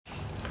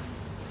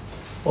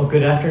Well,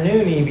 good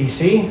afternoon,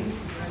 EBC.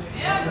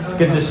 It's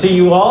good to see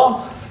you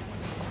all.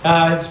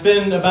 It's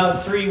been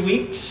about 3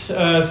 weeks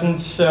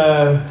since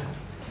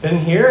been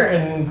here,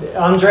 and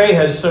Andre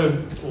has so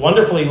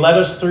wonderfully led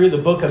us through the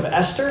book of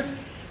Esther.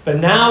 But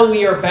now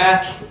we are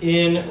back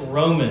in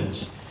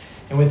Romans.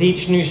 And with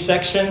each new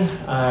section,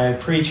 I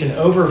preach an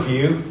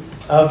overview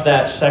of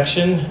that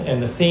section and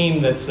the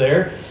theme that's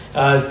there.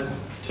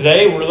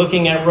 Today we're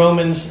looking at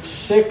Romans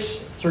 6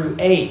 through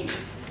 8.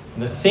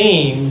 And the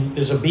theme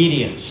is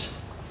obedience.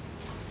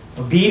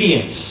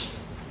 Obedience.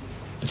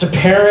 It's a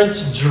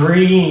parent's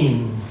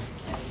dream.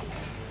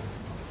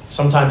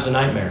 Sometimes a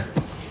nightmare.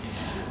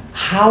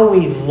 How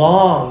we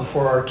long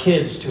for our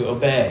kids to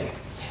obey.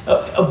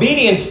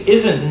 Obedience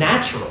isn't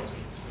natural.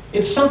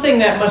 It's something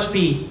that must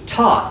be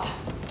taught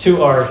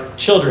to our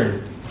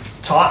children,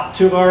 taught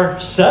to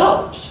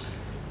ourselves.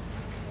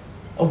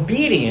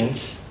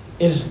 Obedience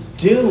is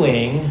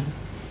doing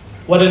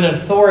what an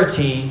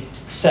authority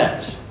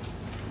says.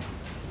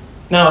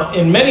 Now,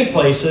 in many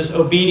places,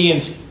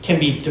 obedience can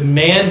be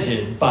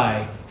demanded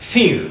by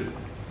fear.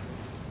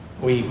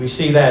 We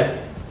see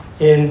that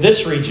in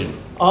this region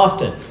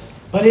often.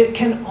 But it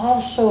can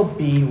also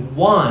be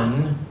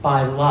won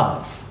by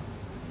love.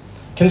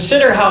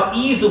 Consider how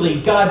easily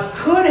God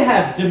could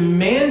have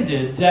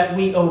demanded that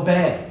we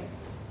obey.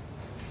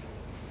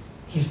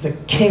 He's the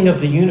King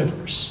of the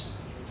universe.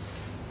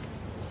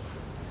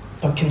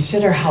 But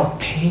consider how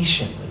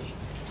patiently,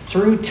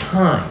 through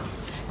time,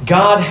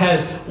 God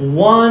has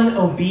won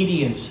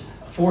obedience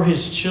for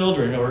his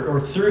children or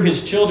through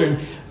his children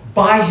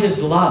by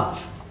his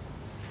love.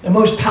 And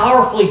most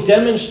powerfully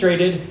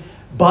demonstrated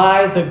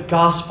by the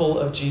gospel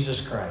of Jesus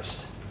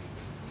Christ.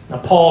 Now,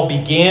 Paul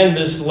began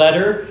this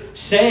letter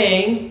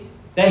saying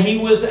that he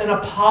was an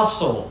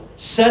apostle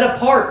set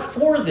apart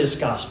for this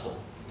gospel.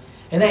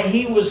 And that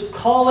he was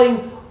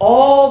calling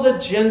all the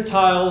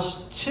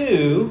Gentiles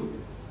to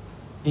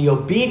the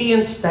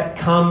obedience that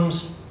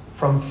comes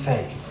from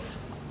faith.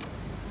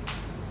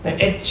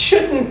 And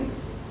shouldn't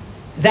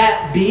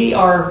that be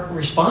our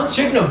response?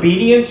 Shouldn't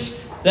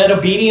that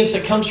obedience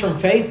that comes from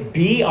faith,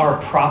 be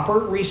our proper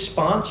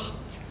response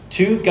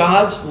to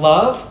God's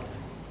love?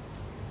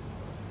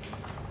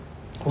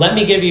 Let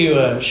me give you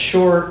a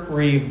short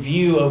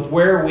review of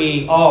where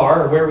we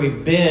are, where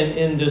we've been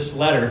in this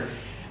letter.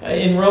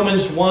 In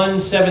Romans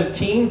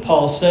 1:17,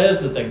 Paul says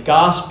that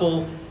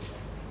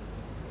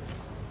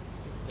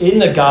in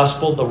the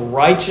gospel, the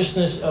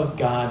righteousness of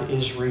God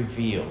is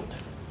revealed.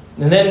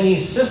 And then he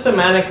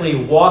systematically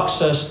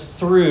walks us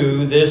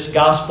through this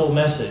gospel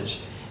message.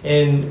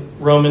 In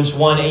Romans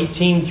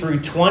 1:18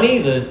 through 20,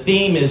 the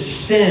theme is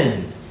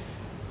sin.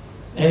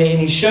 And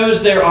he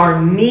shows there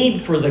our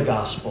need for the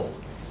gospel.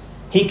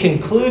 He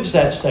concludes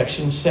that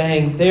section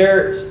saying,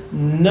 there's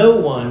no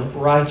one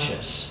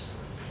righteous.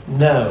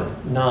 No,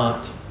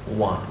 not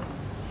one.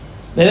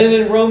 Then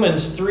in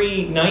Romans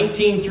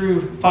 3:19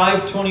 through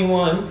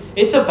 5:21,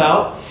 it's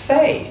about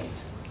faith.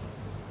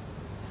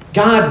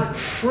 God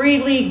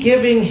freely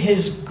giving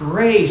his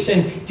grace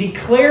and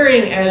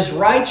declaring as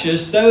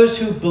righteous those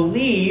who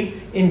believe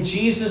in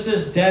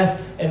Jesus'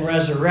 death and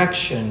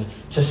resurrection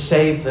to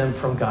save them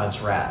from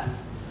God's wrath.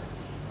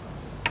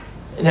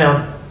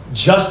 Now,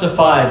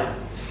 justified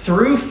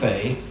through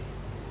faith,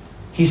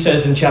 he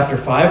says in chapter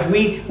 5,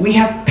 we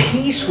have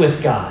peace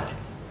with God.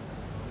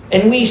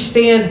 And we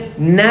stand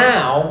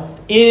now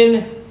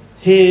in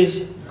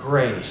his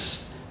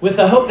grace with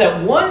the hope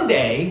that one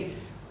day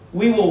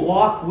we will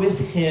walk with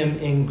him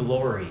in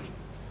glory.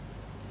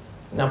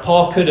 Now,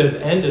 Paul could have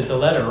ended the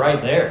letter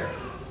right there.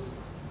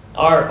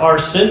 Our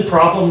sin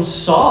problem's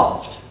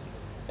solved.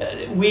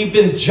 We've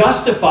been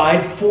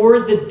justified for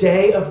the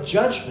day of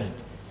judgment.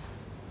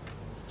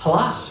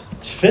 Halas,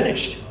 it's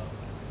finished.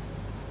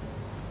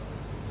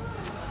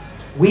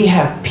 We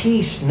have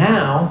peace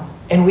now,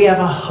 and we have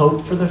a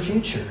hope for the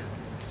future.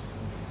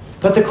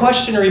 But the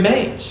question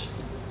remains,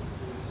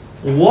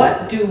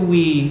 what do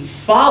we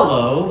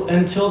follow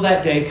until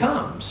that day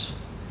comes?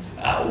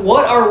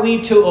 What are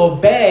we to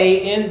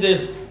obey in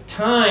this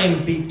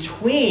time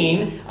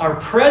between our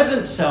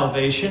present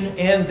salvation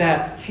and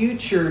that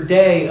future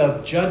day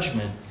of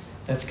judgment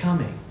that's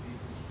coming?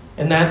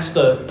 And that's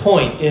the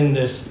point in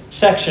this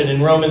section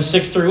in Romans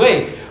 6 through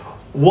 8.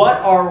 What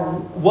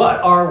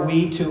are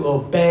we to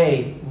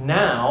obey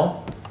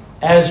now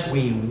as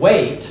we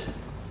wait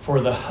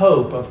for the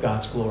hope of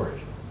God's glory?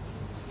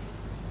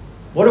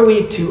 What are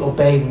we to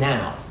obey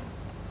now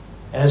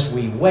as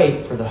we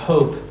wait for the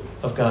hope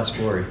of God's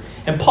glory?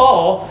 And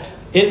Paul,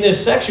 in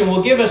this section,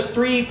 will give us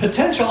 3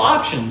 potential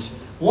options.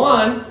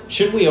 1,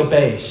 should we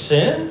obey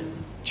sin?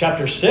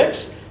 Chapter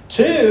 6.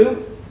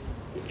 2,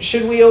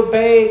 should we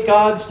obey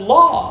God's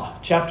law?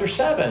 Chapter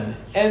 7.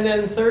 And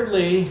then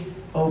thirdly,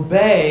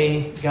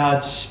 obey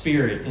God's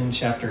Spirit in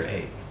chapter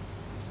 8.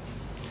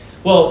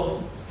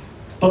 Well,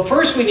 but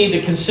first we need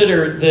to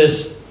consider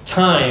this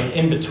time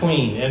in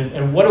between.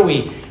 And what do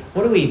we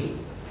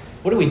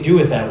do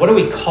with that? What do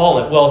we call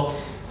it? Well,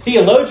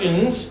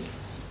 theologians,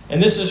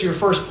 and this is your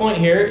first point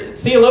here,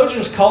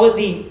 theologians call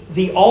it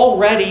the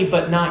already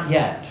but not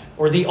yet,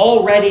 or the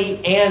already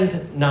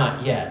and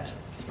not yet.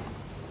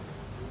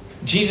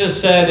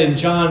 Jesus said in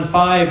John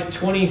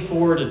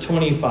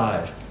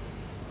 5:24-25,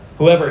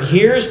 "Whoever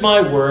hears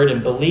my word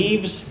and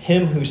believes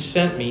him who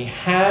sent me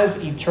has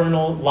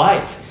eternal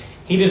life.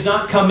 He does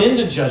not come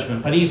into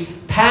judgment, but he's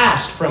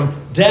passed from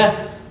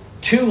death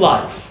to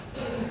life.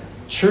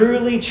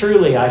 Truly,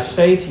 truly, I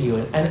say to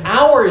you, an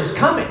hour is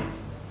coming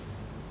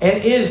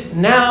and is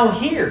now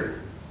here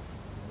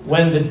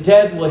when the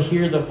dead will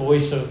hear the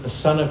voice of the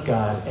Son of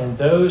God, and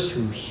those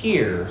who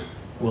hear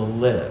will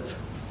live."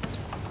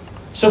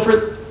 So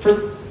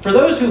for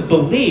those who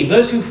believe,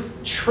 those who've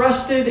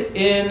trusted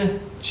in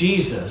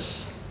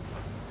Jesus,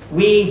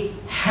 we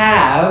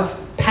have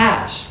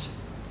passed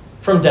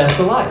from death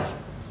to life.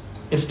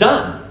 It's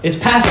done. It's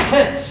past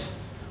tense.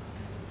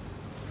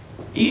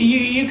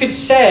 You could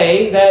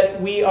say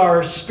that we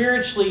are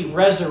spiritually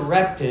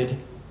resurrected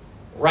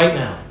right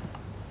now.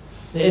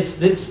 It's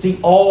the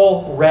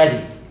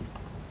already.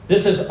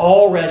 This has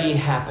already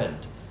happened.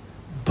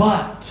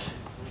 But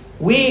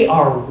we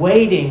are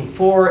waiting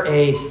for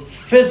a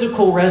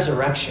physical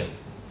resurrection.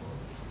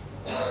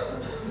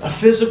 A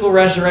physical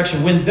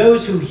resurrection when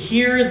those who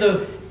hear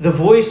the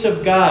voice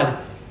of God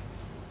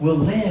will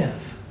live.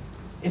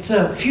 It's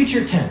a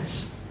future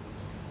tense.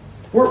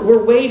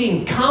 We're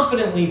waiting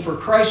confidently for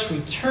Christ's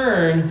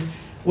return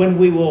when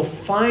we will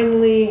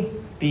finally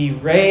be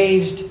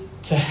raised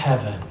to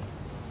heaven.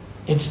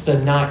 It's the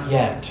not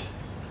yet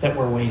that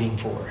we're waiting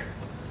for.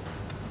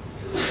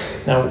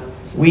 Now,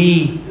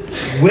 we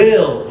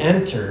will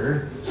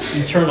enter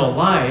eternal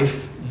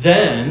life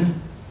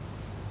then.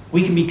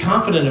 We can be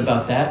confident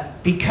about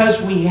that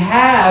because we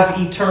have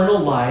eternal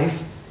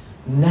life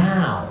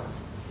now.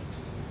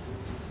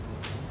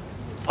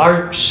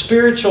 Our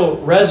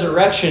spiritual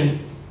resurrection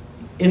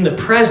in the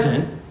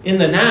present, in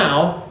the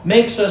now,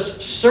 makes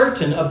us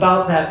certain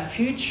about that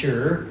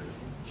future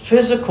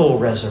physical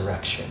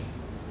resurrection.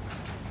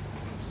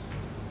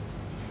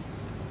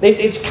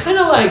 It's kind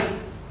of like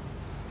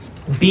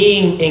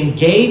being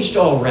engaged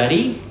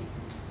already,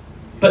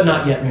 but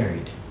not yet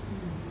married.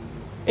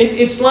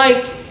 It's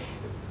like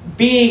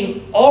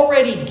being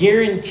already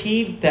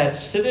guaranteed that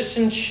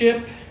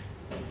citizenship,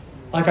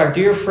 like our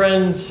dear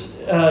friends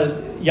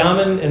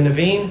Yaman and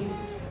Naveen,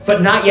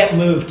 but not yet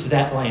moved to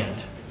that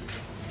land.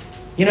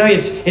 You know,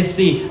 it's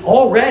the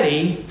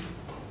already,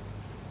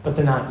 but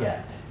the not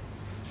yet.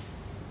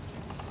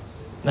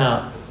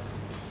 Now,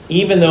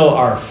 even though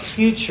our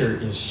future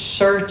is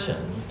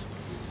certain,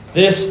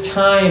 this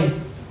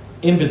time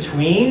in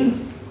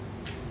between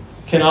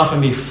can often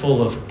be full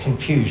of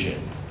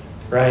confusion,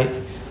 right?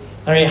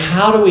 I mean,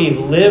 how do we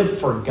live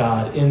for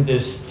God in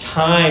this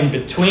time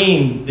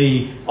between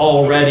the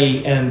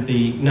already and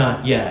the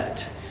not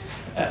yet?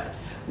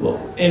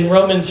 Well, in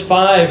Romans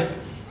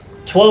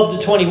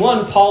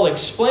 5:12-21, Paul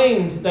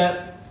explained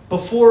that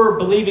before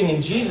believing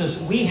in Jesus,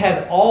 we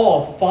had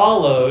all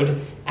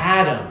followed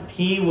Adam.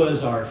 He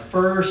was our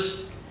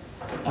first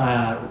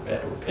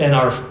and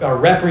our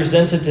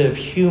representative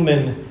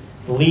human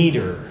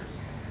leader.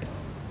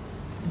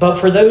 But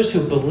for those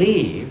who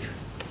believe,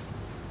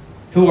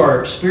 who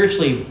are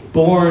spiritually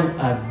born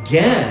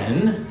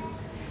again,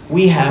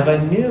 we have a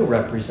new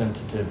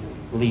representative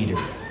leader,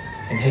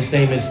 and his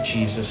name is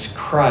Jesus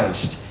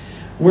Christ.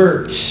 We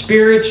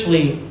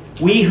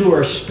who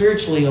are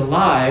spiritually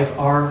alive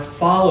are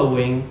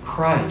following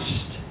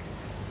Christ.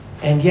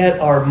 And yet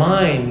our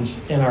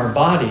minds and our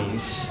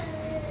bodies,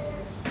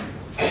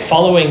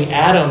 following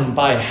Adam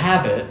by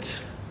habit,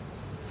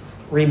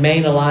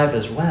 remain alive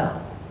as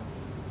well.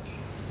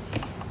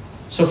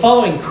 So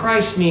following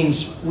Christ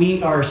means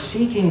we are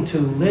seeking to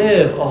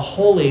live a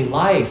holy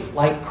life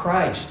like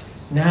Christ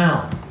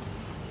now.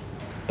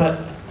 But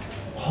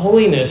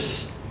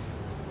holiness,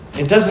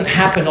 it doesn't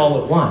happen all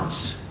at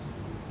once.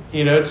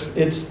 You know,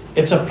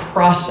 it's a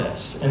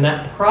process. And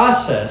that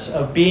process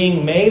of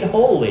being made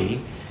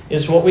holy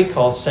is what we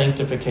call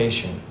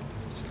sanctification.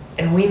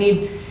 And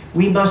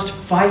we must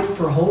fight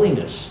for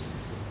holiness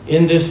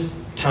in this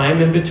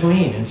time in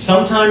between. And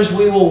sometimes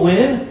we will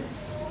win,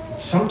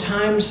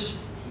 sometimes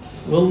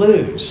we'll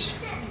lose.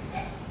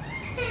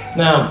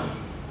 Now,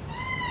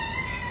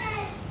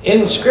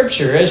 in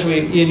Scripture, as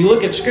you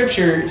look at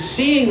Scripture,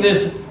 seeing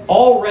this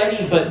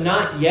already but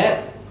not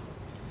yet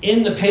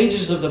in the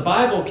pages of the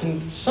Bible can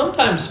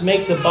sometimes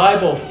make the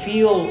Bible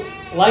feel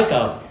like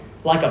a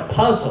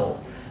puzzle,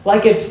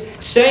 like it's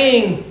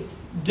saying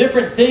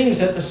different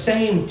things at the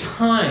same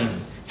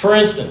time. For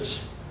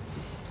instance,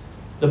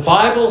 the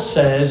Bible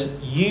says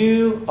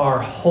you are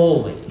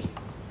holy,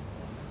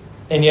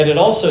 and yet it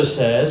also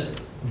says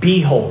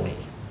be holy.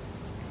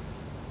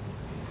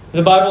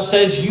 The Bible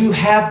says you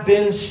have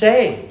been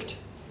saved,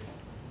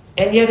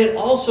 and yet it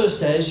also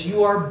says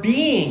you are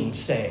being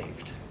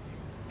saved.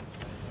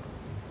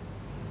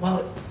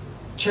 Well,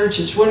 church,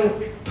 it's when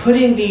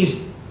putting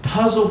these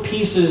puzzle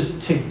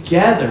pieces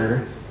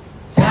together,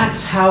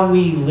 that's how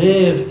we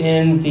live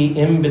in the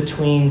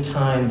in-between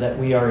time that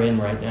we are in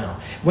right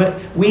now. When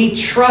we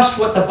trust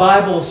what the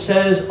Bible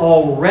says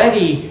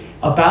already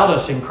about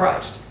us in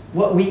Christ,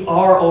 what we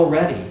are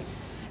already.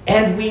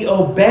 and we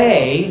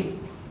obey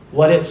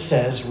what it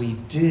says we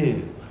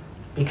do,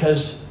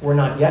 because we're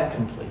not yet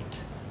complete.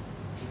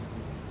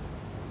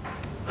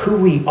 Who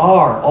we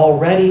are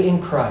already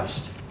in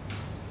Christ,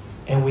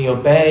 and we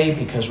obey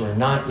because we're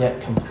not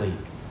yet complete.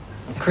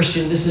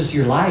 Christian, this is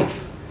your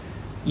life.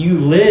 You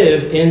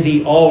live in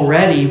the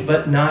already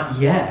but not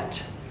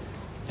yet.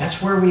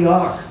 That's where we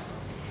are.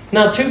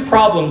 Now, two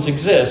problems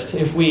exist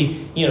if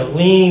we,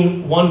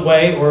 lean one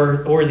way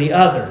or the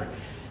other.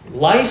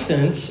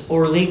 License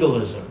or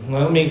legalism.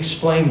 Let me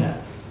explain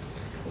that.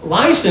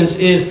 License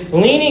is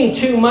leaning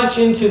too much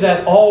into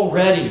that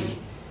already.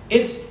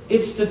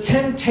 It's the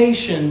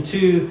temptation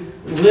to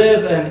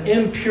live an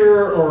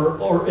impure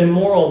or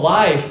immoral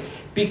life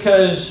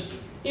because,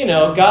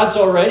 God's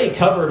already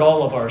covered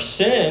all of our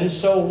sins,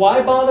 so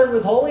why bother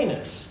with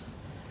holiness?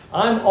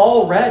 I'm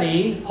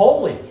already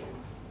holy.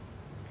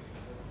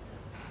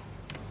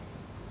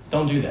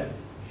 Don't do that.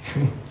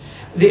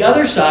 The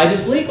other side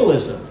is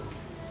legalism.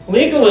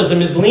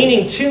 Legalism is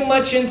leaning too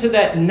much into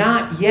that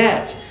not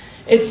yet.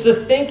 It's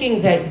the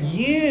thinking that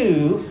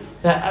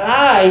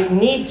I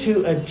need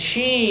to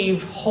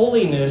achieve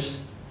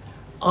holiness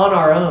on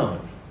our own.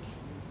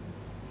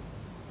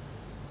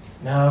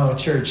 No,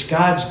 church,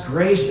 God's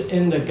grace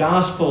in the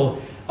gospel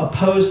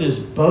opposes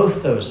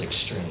both those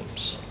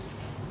extremes.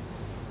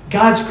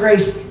 God's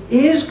grace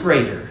is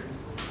greater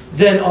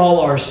than all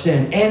our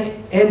sin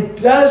and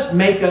does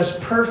make us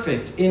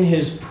perfect in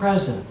His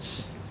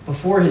presence,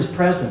 before His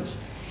presence.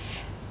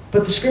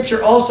 But the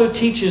Scripture also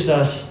teaches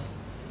us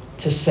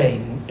to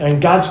say,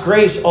 and God's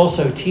grace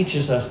also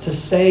teaches us to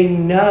say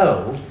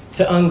no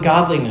to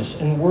ungodliness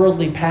and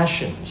worldly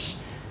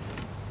passions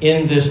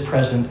in this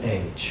present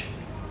age.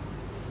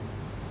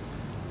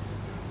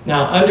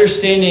 Now,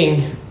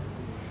 understanding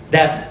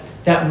that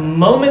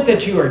moment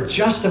that you are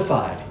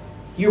justified,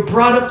 you're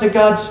brought up to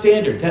God's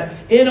standard, that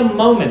in a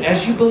moment,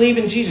 as you believe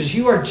in Jesus,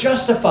 you are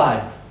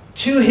justified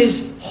to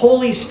His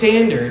holy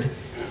standard,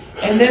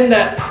 and then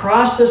that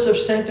process of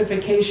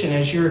sanctification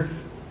as you're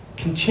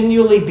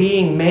continually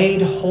being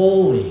made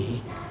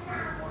holy,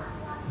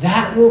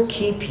 that will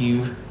keep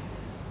you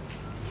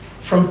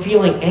from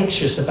feeling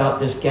anxious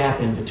about this gap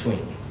in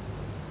between.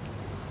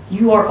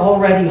 You are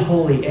already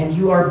holy and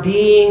you are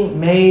being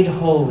made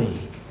holy.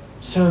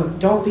 So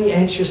don't be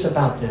anxious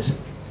about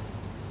this.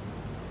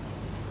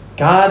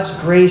 God's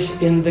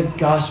grace in the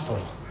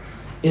gospel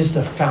is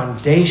the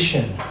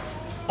foundation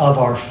of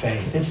our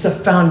faith. It's the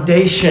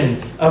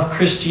foundation of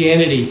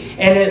Christianity,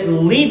 and it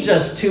leads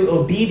us to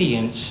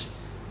obedience.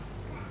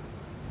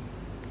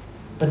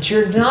 But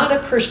you're not a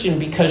Christian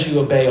because you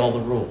obey all the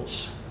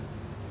rules.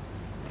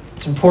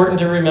 It's important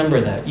to remember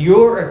that.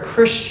 You're a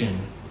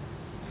Christian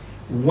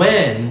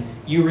when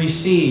you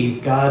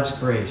receive God's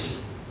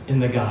grace in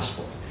the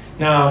gospel.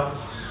 Now,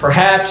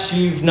 perhaps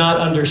you've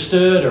not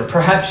understood, or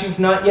perhaps you've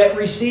not yet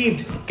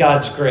received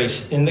God's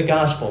grace in the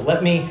gospel.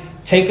 Let me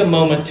take a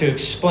moment to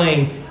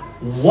explain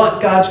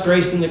what God's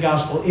grace in the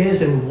gospel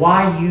is and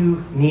why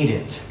you need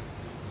it.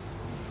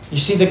 You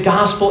see, the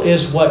gospel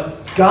is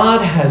what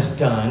God has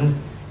done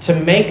to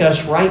make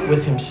us right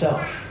with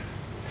Himself.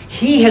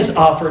 He has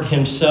offered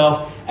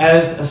Himself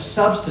as a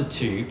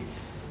substitute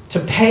to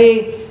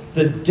pay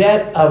the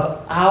debt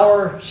of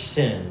our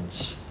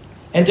sins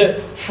and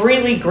to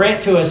freely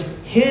grant to us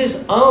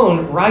His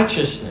own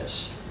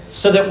righteousness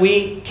so that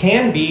we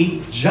can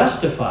be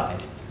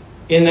justified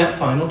in that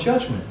final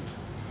judgment.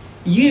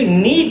 You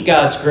need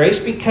God's grace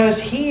because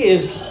He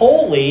is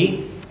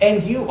holy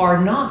and you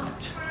are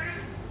not.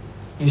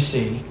 You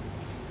see,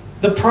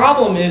 the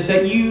problem is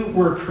that you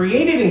were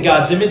created in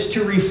God's image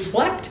to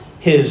reflect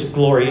His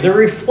glory, to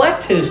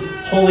reflect His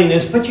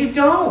holiness, but you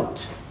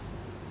don't.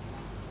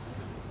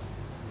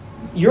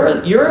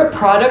 You're a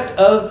product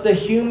of the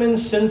human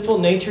sinful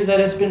nature that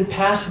has been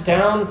passed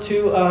down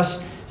to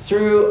us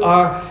through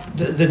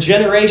the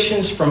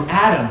generations from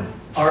Adam,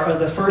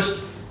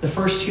 the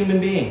first human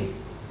being.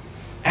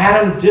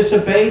 Adam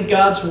disobeyed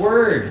God's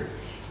word,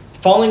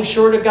 falling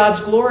short of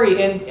God's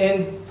glory,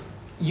 and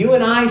you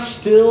and I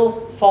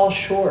still fall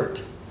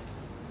short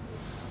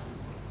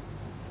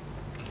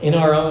in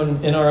our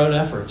own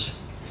efforts.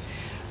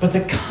 But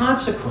the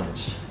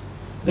consequence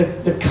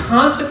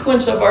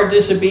of our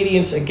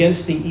disobedience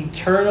against the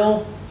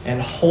eternal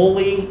and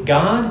holy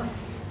God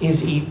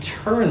is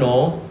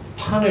eternal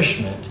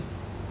punishment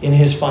in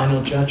His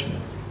final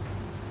judgment.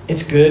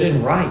 It's good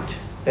and right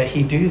that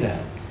He do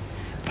that.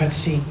 But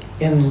see,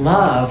 in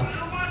love,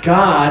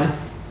 God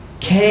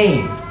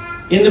came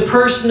in the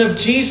person of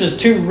Jesus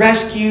to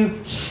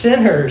rescue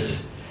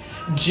sinners.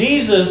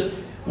 Jesus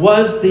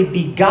was the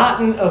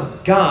begotten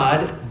of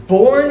God,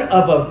 born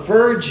of a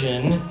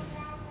virgin,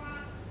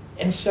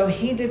 and so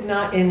He did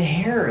not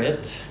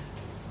inherit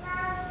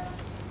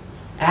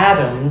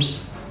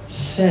Adam's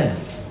sin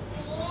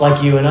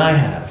like you and I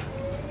have.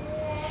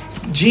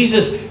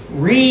 Jesus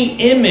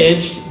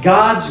re-imaged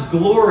God's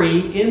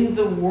glory in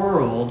the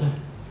world,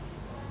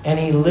 and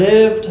He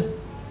lived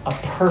a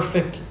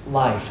perfect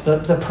life.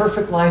 The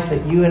perfect life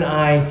that you and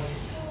I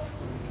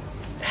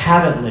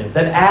haven't lived,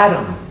 that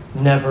Adam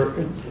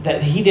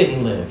that he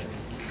didn't live.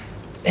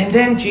 And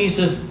then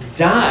Jesus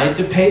died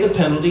to pay the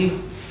penalty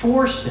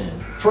for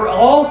sin, for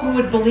all who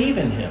would believe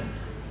in him.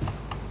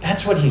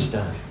 That's what he's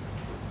done.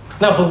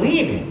 Now,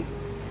 believing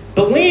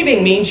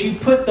means you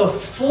put the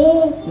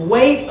full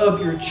weight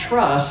of your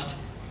trust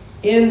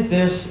in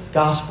this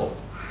gospel.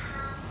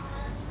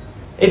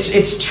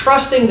 It's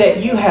trusting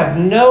that you have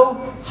no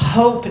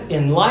hope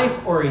in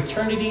life or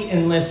eternity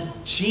unless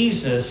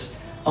Jesus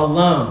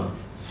alone,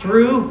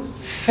 through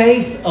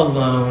faith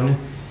alone,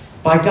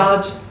 by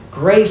God's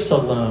grace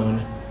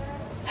alone,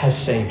 has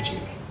saved you.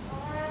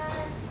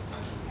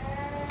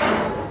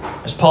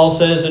 As Paul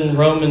says in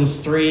Romans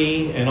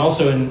 3 and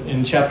also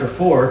in chapter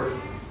 4,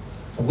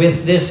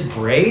 with this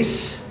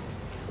grace,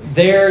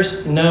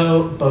 there's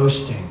no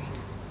boasting,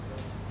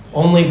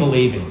 only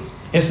believing.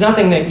 It's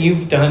nothing that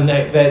you've done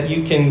that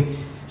you can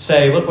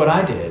say, look what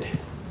I did.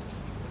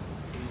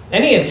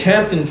 Any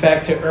attempt, in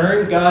fact, to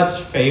earn God's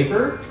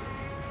favor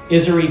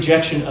is a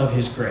rejection of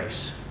his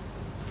grace.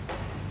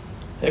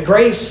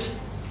 Grace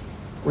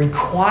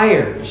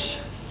requires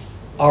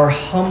our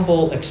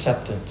humble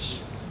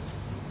acceptance.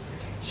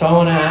 So I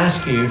want to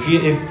ask you,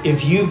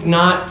 if you've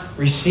not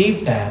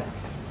received that,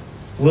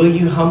 will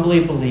you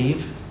humbly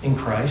believe in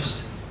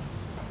Christ?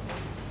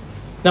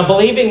 Now,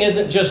 believing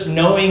isn't just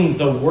knowing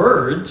the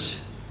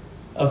words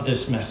of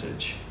this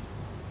message.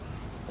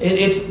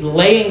 It's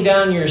laying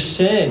down your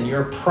sin,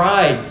 your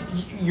pride,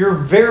 your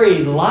very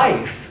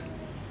life,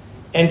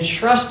 and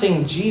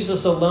trusting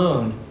Jesus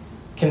alone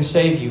can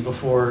save you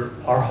before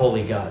our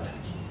holy God.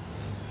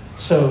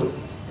 So,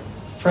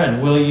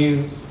 friend, will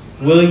you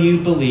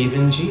believe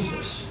in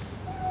Jesus?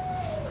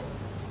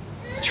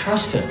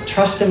 Trust him.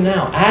 Trust him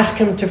now. Ask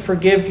him to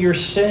forgive your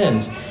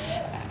sins.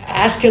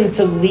 Ask him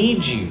to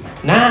lead you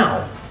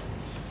now.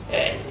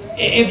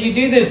 If you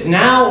do this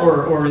now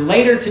or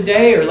later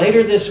today or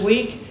later this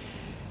week,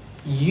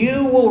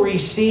 you will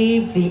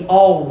receive the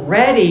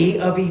already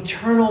of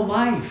eternal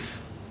life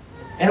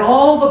and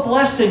all the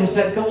blessings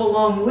that go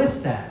along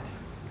with that.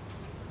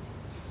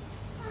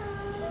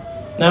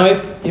 Now,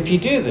 if you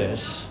do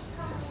this,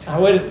 I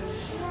would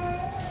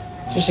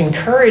just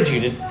encourage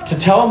you to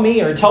tell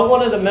me or tell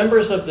one of the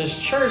members of this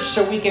church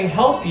so we can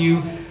help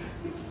you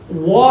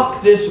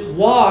walk this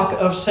walk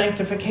of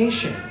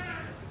sanctification.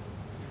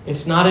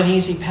 It's not an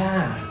easy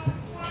path.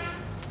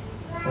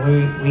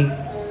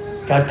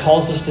 God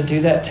calls us to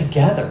do that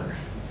together.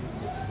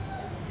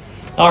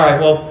 All right,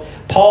 well,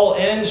 Paul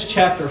ends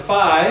chapter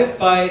 5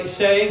 by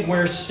saying,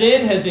 where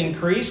sin has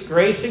increased,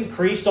 grace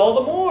increased all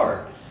the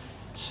more.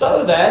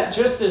 So that,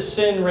 just as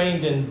sin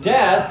reigned in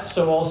death,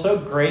 so also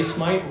grace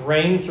might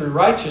reign through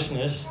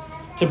righteousness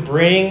to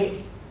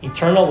bring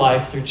eternal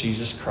life through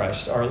Jesus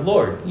Christ our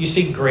Lord. You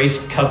see,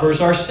 grace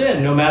covers our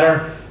sin, no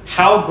matter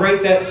how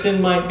great that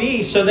sin might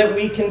be, so that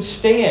we can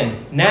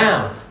stand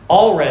now,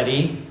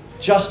 already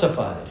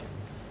justified.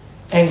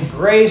 And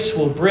grace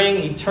will bring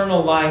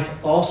eternal life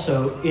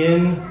also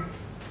in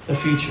the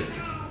future.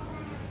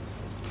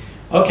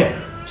 Okay,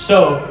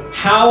 so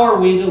how are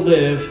we to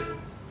live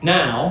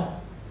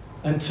now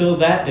until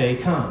that day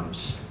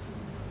comes?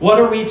 What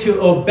are we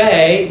to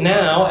obey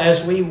now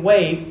as we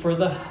wait for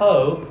the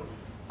hope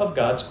of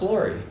God's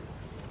glory?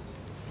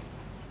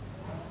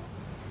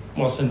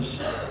 Well,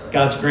 since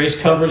God's grace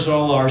covers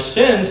all our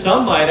sins,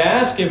 some might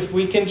ask if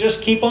we can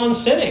just keep on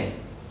sinning.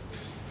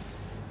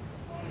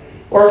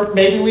 Or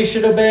maybe we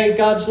should obey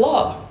God's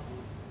law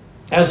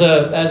as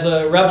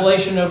a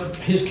revelation of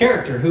his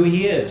character, who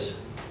he is.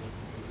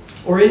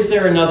 Or is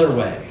there another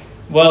way?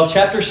 Well,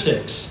 chapter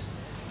 6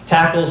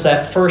 tackles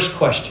that first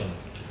question.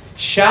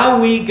 Shall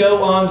we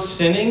go on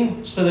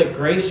sinning so that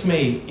grace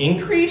may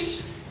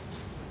increase?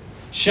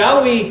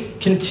 Shall we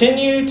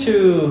continue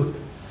to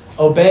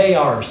obey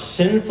our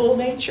sinful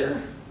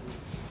nature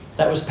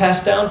that was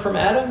passed down from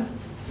Adam?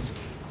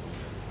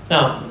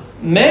 Now,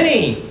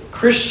 many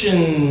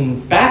Christian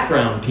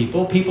background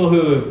people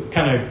who have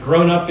kind of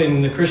grown up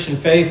in the Christian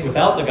faith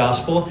without the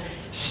gospel,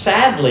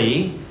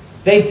 sadly,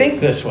 they think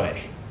this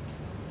way.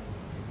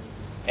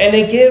 And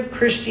they give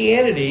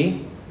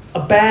Christianity a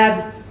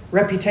bad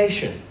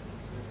reputation.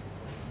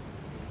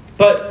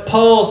 But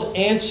Paul's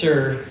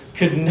answer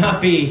could not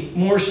be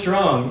more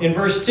strong. In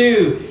verse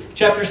 2,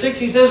 chapter 6,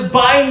 he says,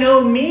 by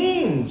no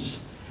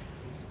means.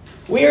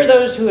 We are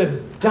those who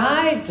have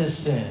died to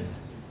sin.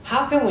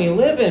 How can we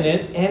live in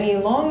it any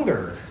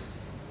longer?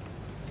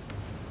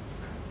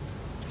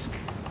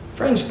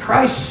 Friends,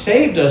 Christ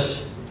saved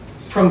us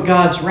from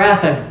God's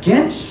wrath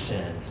against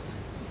sin.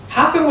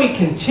 How can we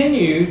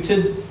continue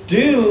to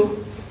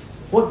do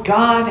what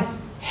God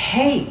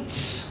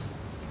hates?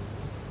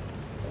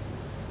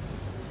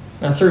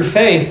 Now, through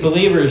faith,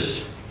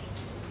 believers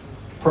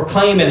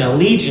proclaim an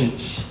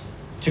allegiance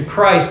to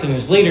Christ and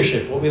his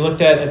leadership, what we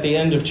looked at the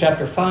end of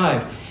chapter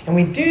 5. And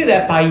we do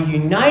that by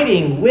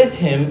uniting with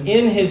him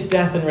in his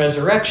death and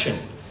resurrection.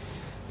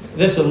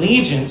 This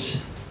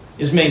allegiance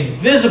is made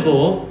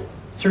visible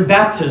through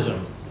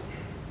baptism.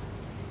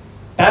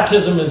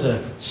 Baptism is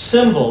a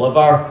symbol of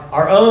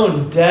our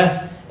own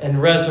death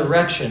and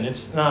resurrection.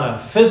 It's not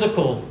a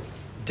physical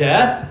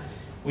death.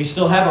 We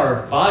still have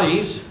our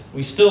bodies.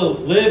 We still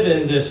live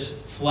in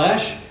this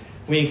flesh.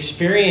 We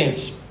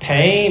experience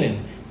pain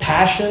and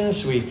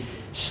passions. We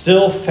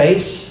still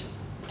face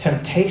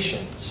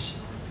temptations.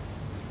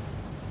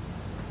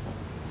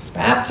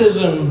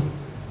 Baptism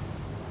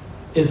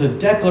is a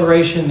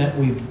declaration that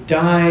we've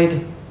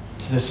died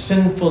to the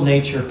sinful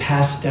nature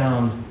passed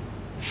down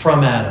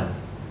from Adam.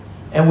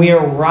 And we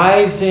are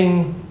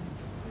rising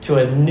to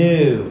a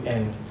new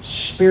and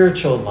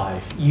spiritual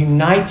life,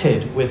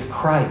 united with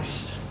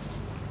Christ.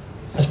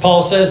 As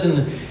Paul says in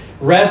the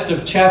rest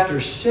of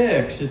chapter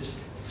 6, it's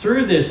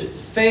through this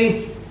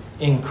faith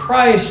in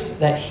Christ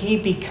that he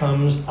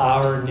becomes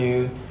our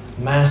new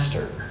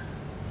master,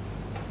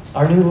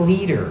 our new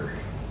leader,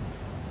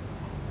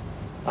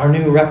 our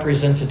new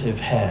representative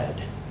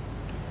head.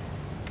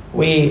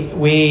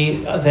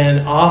 We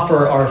then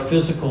offer our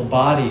physical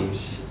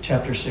bodies,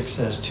 chapter 6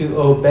 says, to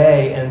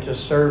obey and to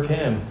serve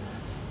him.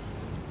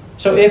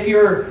 So if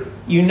you're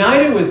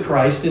united with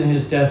Christ in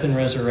his death and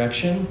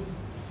resurrection,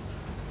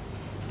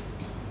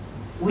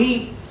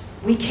 we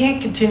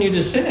can't continue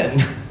to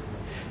sin.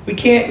 We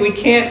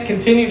can't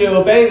continue to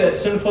obey that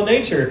sinful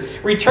nature.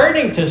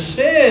 Returning to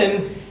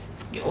sin,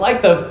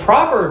 like the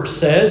proverb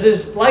says,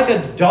 is like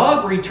a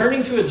dog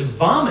returning to its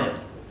vomit,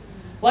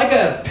 like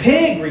a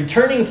pig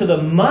returning to the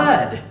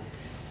mud.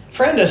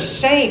 Friend, a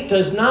saint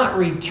does not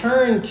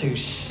return to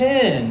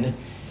sin.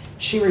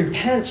 She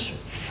repents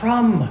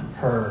from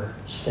her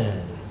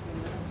sin.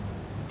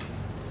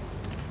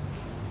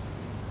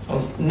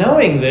 Well,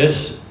 knowing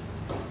this,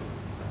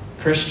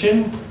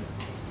 Christian,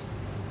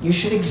 you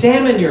should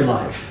examine your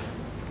life.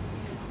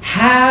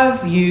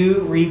 Have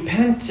you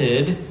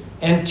repented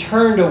and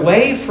turned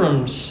away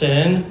from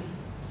sin,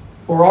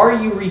 or are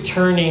you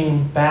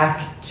returning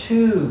back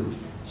to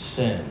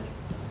sin?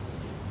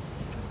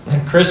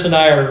 Chris and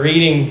I are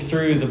reading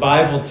through the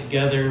Bible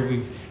together.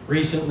 We've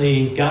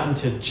recently gotten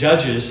to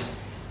Judges.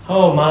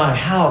 Oh my,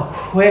 how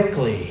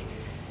quickly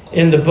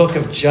in the book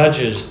of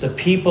Judges the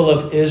people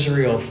of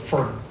Israel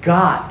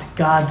forgot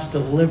God's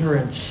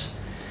deliverance.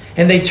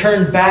 And they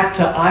turned back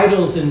to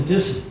idols and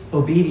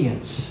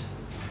disobedience.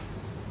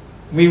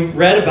 We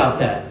read about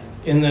that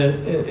in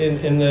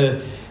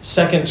the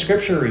second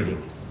scripture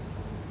reading.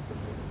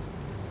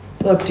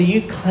 Look, do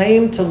you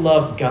claim to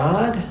love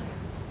God,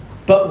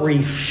 but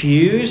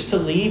refuse to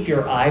leave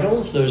your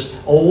idols, those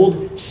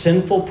old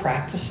sinful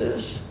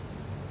practices?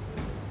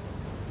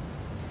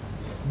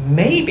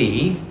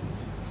 Maybe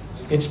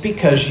it's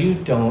because you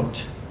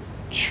don't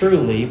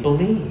truly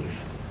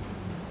believe.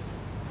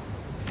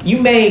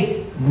 You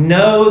may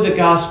know the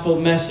gospel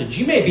message.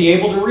 You may be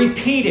able to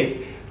repeat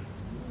it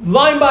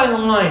line by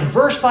line,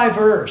 verse by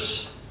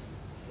verse.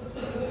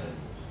 But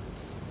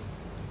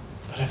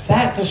if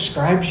that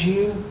describes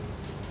you,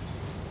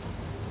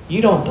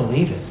 you don't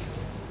believe it.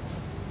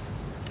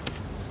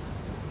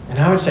 And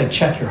I would say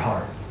check your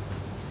heart.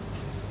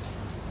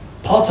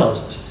 Paul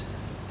tells us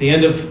at the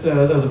end of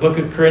the book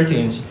of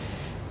Corinthians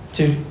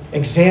to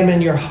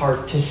examine your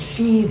heart to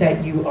see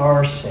that you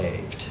are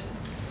saved.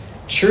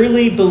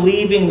 Truly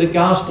believing the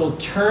gospel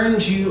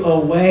turns you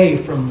away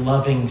from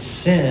loving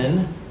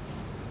sin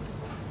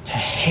to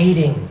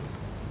hating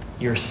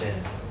your sin.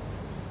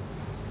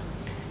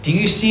 Do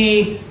you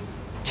see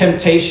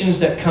temptations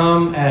that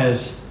come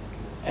as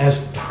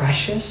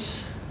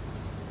precious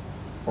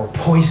or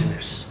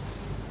poisonous?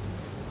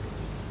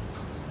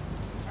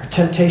 Are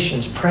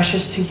temptations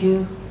precious to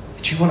you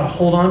that you want to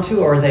hold on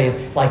to, or are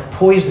they like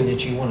poison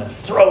that you want to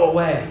throw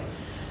away?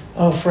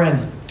 Oh,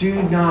 friend,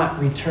 do not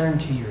return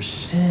to your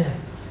sin.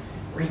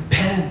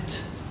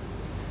 Repent.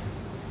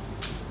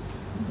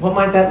 What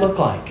might that look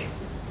like?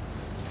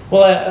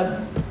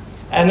 Well,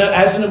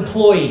 as an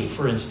employee,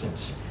 for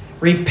instance,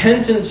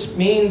 repentance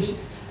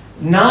means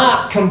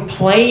not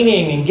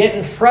complaining and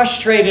getting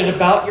frustrated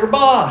about your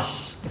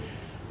boss,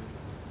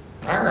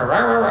 but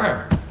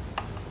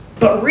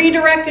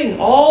redirecting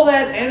all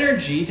that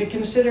energy to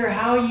consider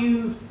how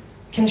you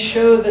can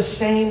show the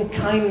same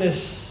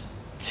kindness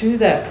to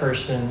that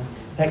person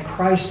that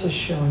Christ has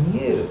shown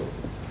you.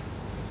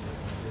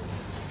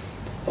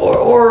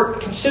 Or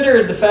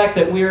consider the fact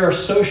that we are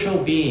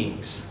social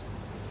beings.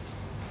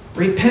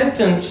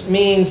 Repentance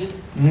means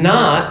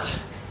not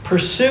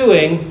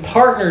pursuing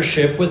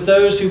partnership with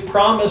those who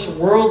promise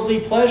worldly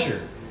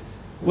pleasure,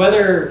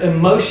 whether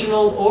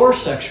emotional or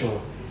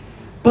sexual,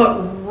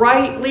 but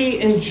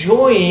rightly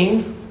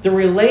enjoying the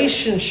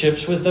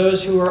relationships with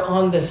those who are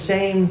on the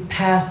same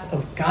path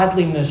of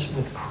godliness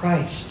with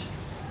Christ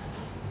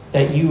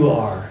that you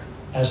are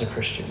as a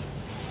Christian.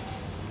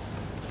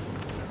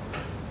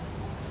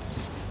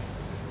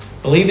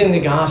 Believing the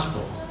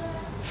gospel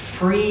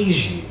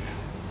frees you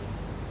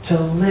to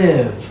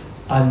live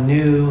a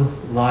new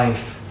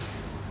life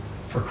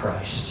for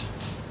Christ.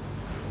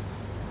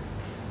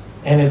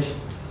 And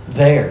it's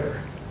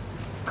there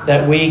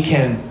that we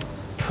can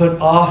put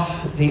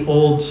off the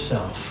old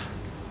self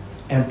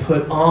and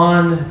put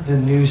on the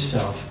new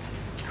self,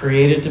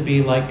 created to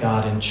be like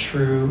God in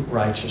true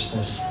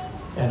righteousness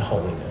and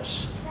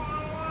holiness.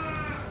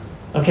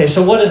 Okay,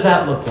 so what does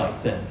that look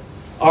like then?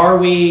 Are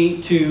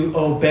we to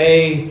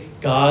obey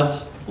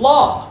God's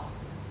law?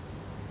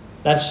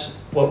 That's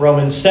what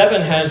Romans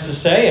 7 has to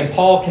say, and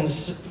Paul can.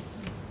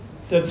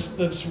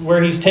 That's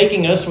where he's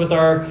taking us with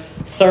our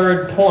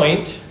third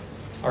point,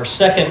 our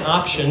second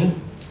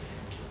option.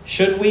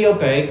 Should we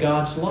obey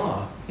God's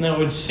law? Now, it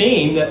would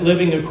seem that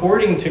living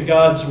according to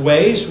God's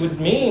ways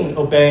would mean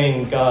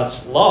obeying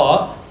God's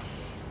law.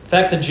 In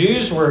fact, the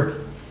Jews were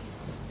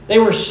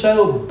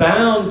so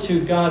bound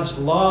to God's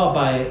law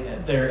by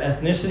their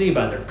ethnicity,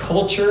 by their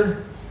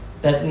culture,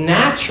 that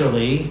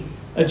naturally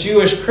a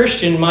Jewish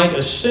Christian might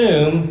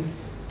assume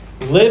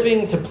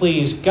living to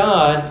please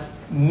God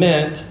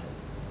meant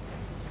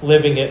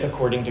living it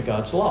according to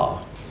God's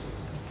law.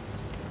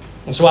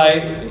 That's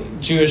why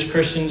Jewish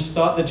Christians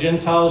thought the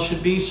Gentiles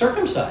should be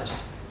circumcised,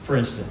 for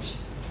instance.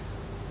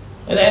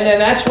 And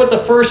that's what the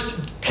first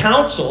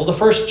council, the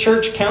first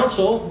church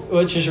council,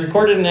 which is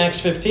recorded in Acts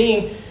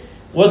 15,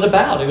 was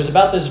about. It was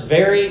about this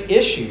very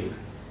issue.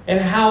 And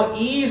how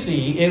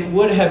easy it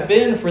would have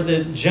been for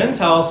the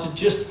Gentiles to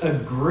just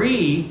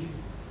agree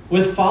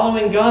with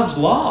following God's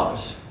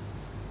laws.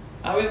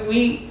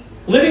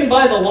 Living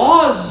by the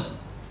laws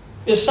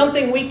is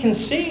something we can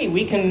see,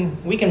 we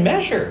can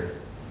measure.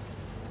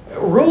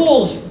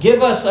 Rules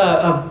give us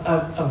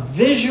a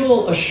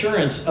visual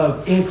assurance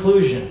of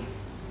inclusion.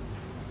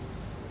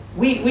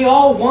 We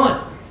all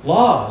want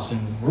laws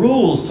and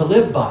rules to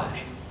live by.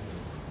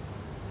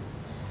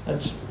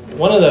 That's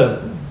one of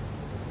the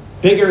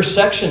bigger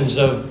sections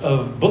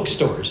of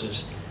bookstores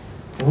is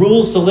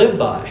rules to live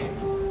by.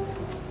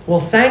 Well,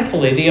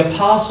 thankfully, the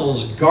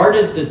apostles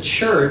guarded the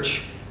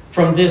church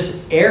from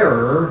this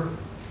error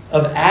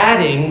of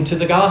adding to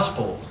the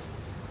gospel.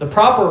 The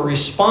proper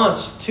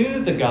response to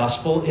the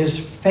gospel is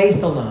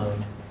faith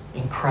alone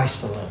in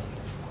Christ alone.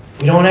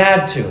 We don't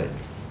add to it.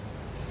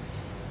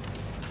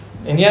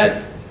 And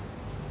yet,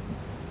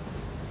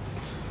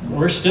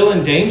 we're still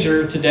in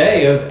danger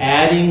today of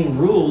adding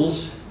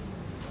rules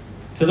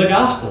to the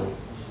gospel.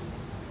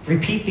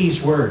 Repeat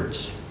these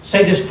words.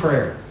 Say this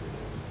prayer.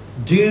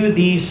 Do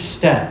these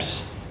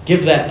steps.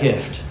 Give that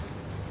gift.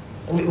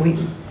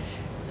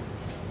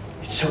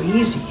 It's so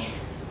easy.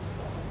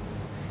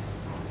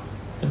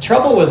 The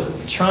trouble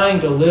with trying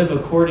to live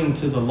according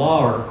to the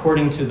law or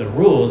according to the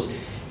rules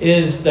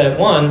is that,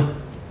 one,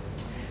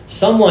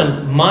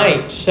 someone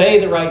might say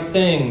the right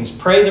things,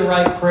 pray the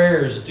right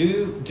prayers,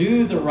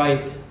 do the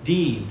right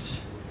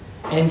deeds,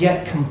 and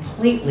yet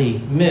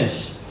completely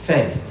miss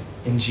faith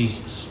in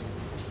Jesus.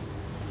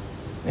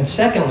 And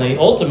secondly,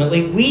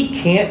 ultimately, we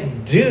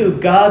can't do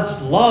God's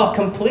law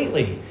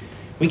completely.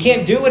 We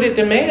can't do what it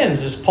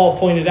demands, as Paul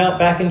pointed out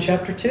back in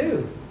chapter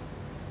 2.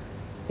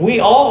 We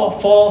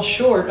all fall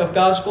short of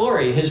God's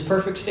glory, His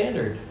perfect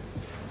standard.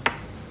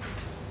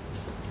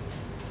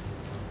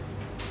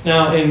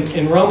 Now,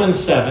 in Romans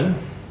 7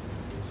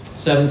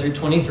 through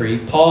 23,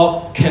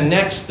 Paul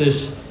connects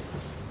this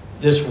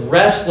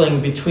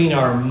wrestling between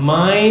our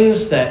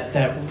minds that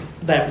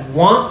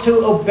want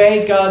to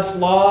obey God's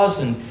laws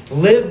and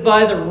live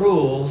by the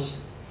rules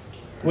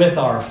with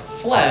our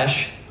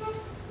flesh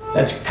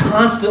that's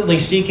constantly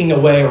seeking a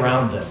way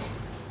around them.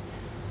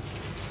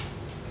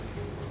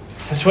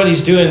 That's what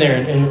he's doing there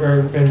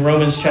in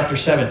Romans chapter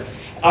 7.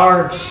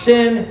 Our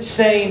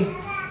sin-stained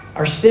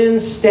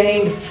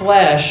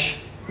flesh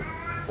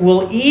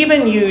will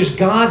even use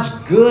God's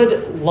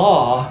good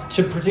law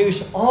to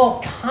produce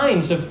all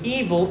kinds of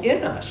evil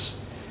in us.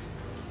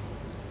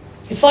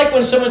 It's like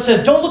when someone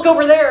says, "Don't look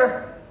over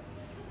there,"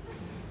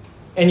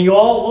 and you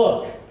all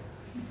look.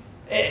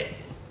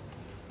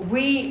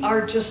 We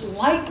are just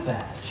like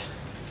that.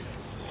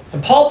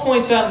 And Paul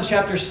points out in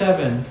chapter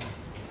 7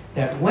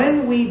 that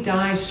when we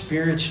die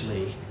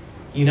spiritually,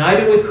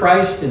 united with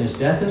Christ in His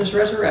death and His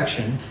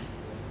resurrection,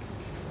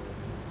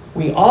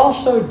 we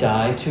also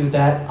die to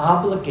that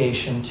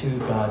obligation to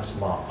God's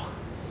law.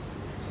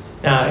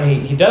 Now,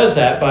 he does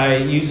that by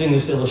using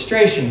this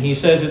illustration. He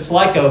says it's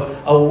like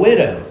a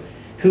widow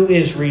who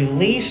is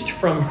released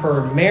from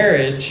her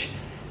marriage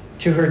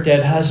to her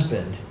dead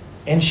husband,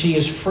 and she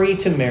is free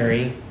to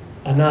marry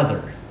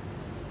another.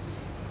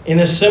 In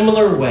a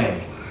similar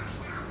way,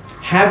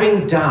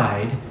 having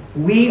died,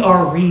 we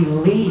are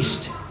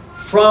released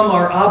from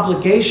our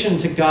obligation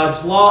to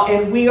God's law,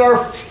 and we are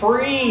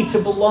free to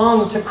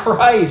belong to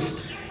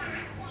Christ.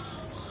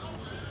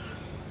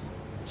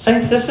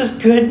 Saints, this is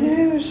good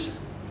news.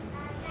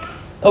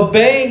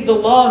 Obeying the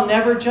law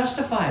never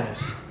justified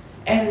us,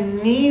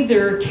 and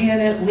neither can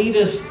it lead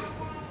us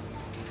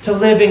to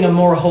living a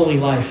more holy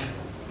life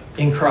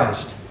in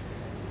Christ.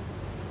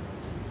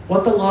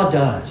 What the law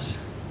does,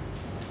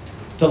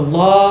 the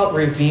law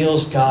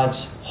reveals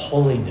God's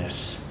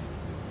holiness,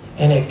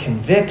 and it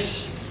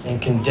convicts and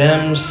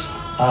condemns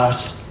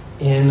us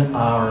in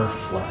our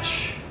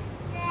flesh.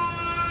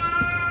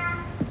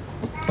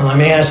 Well, let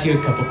me ask you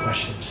a couple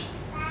questions.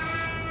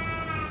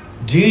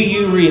 Do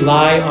you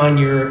rely on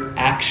your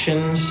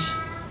actions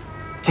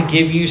to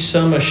give you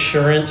some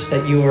assurance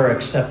that you are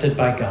accepted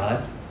by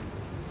God?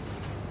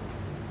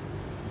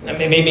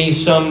 Maybe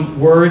some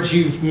words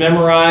you've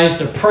memorized,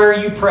 a prayer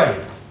you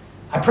prayed.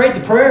 I prayed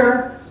the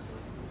prayer,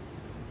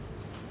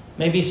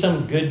 Maybe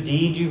some good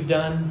deed you've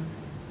done.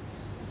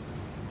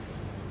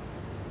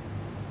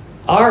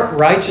 Our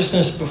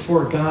righteousness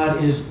before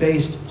God is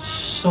based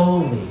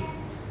solely,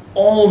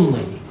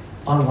 only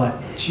on what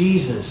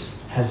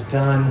Jesus has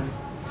done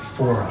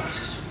for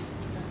us.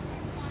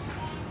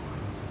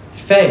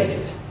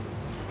 Faith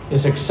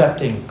is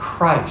accepting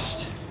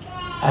Christ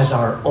as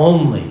our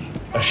only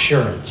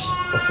assurance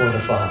before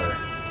the Father.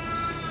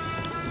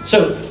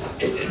 So,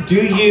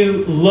 do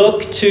you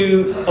look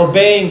to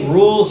obeying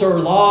rules or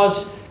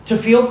laws to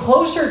feel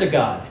closer to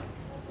God?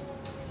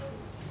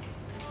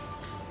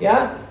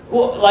 Yeah?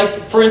 Well,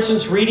 like, for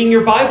instance, reading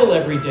your Bible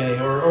every day,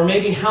 or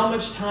maybe how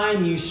much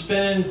time you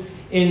spend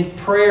in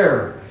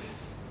prayer.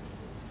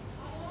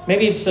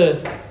 Maybe it's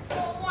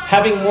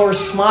having more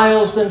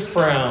smiles than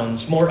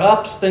frowns, more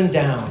ups than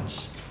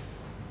downs.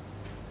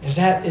 Is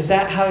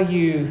that how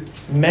you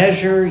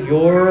measure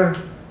your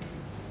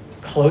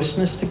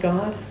closeness to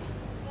God?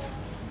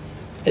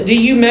 Do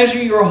you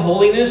measure your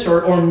holiness,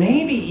 or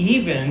maybe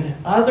even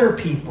other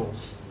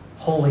people's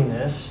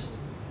holiness,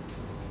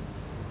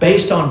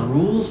 based on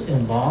rules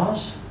and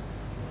laws?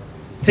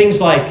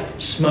 Things like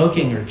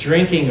smoking or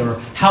drinking, or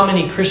how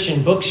many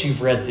Christian books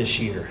you've read this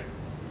year.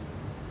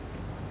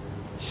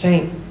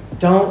 Saint,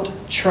 don't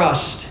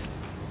trust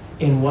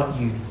in what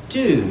you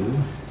do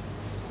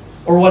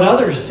or what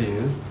others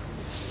do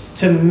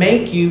to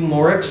make you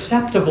more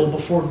acceptable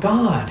before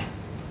God.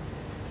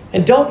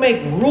 And don't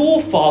make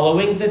rule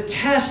following the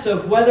test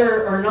of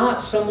whether or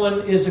not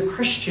someone is a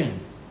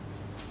Christian.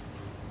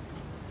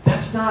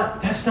 That's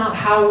not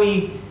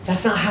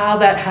how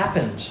that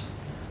happens.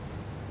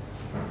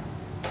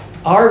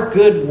 Our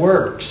good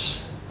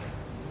works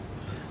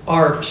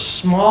are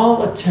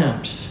small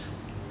attempts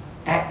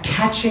at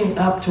catching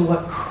up to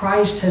what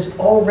Christ has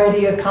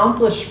already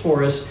accomplished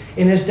for us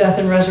in his death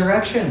and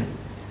resurrection.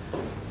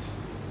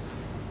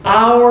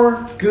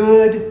 Our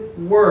good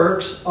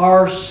works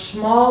are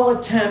small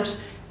attempts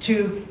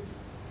to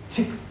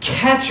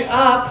catch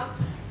up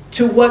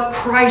to what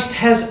Christ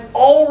has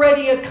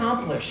already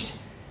accomplished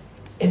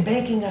in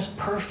making us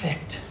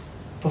perfect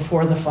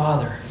before the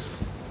Father.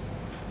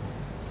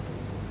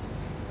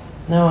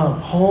 No,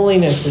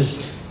 holiness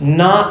is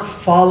not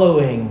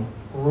following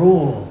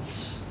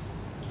rules.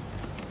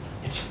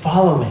 It's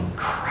following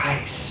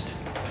Christ.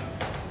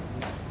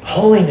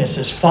 Holiness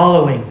is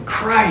following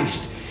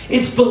Christ.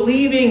 It's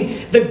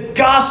believing the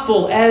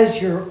gospel as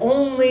your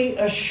only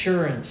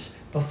assurance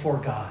before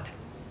God.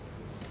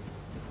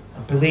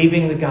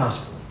 Believing the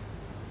gospel,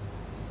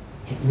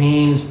 it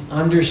means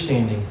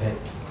understanding that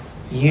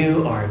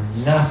you are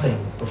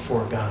nothing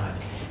before God.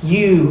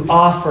 You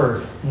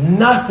offer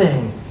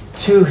nothing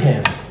to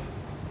him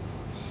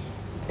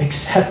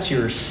except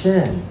your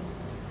sin.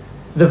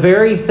 The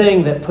very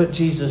thing that put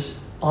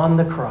Jesus on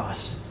the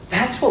cross.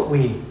 That's what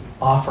we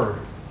offer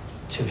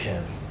to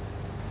him.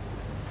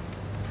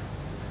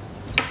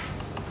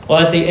 Well,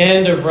 at the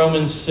end of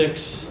Romans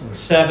 6 and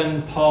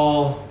 7,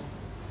 Paul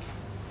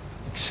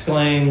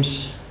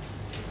exclaims,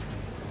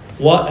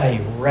 "What a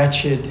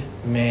wretched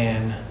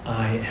man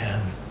I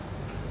am.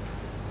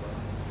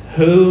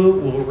 Who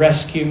will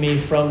rescue me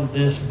from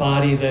this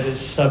body that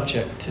is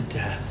subject to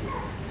death?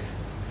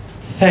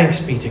 Thanks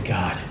be to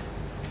God,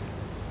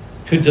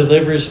 who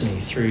delivers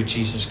me through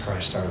Jesus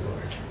Christ our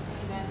Lord."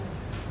 Amen.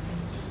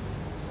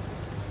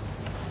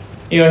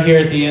 You know, here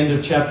at the end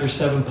of chapter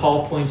 7,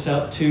 Paul points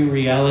out two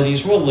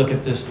realities. We'll look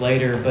at this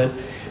later, but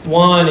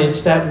one,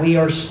 it's that we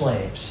are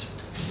slaves.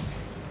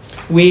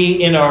 We,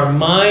 in our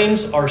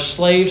minds, are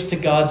slaves to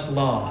God's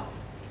law.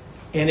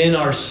 And in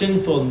our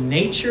sinful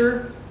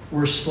nature,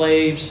 we're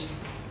slaves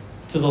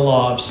to the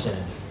law of sin.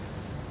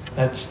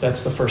 That's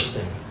the first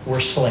thing.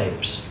 We're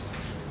slaves.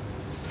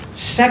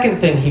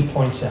 Second thing he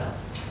points out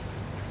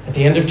at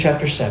the end of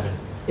chapter 7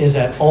 is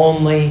that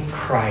only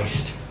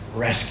Christ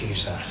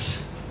rescues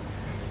us.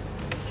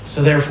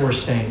 So therefore,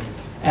 saint,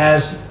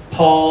 as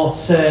Paul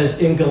says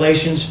in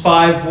Galatians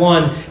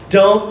 5:1,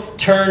 don't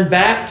turn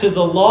back to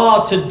the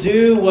law to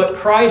do what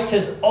Christ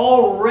has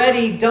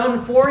already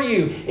done for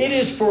you. It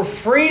is for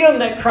freedom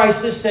that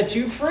Christ has set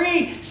you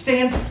free.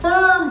 Stand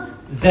firm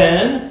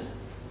then,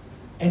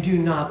 and do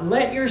not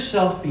let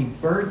yourself be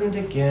burdened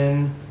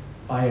again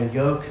by a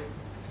yoke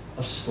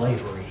of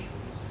slavery,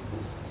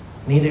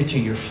 neither to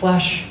your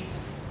flesh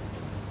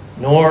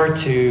nor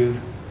to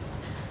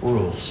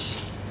rules.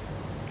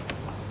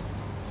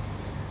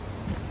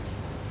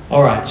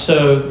 All right,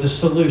 so the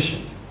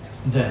solution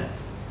then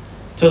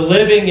to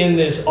living in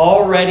this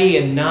already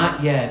and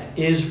not yet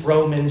is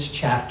Romans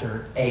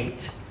chapter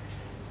 8.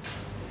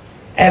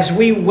 As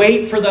we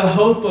wait for the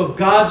hope of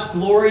God's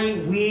glory,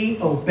 we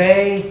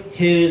obey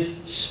his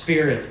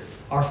Spirit.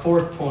 Our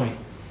fourth point.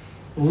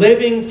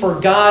 Living for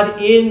God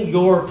in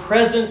your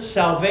present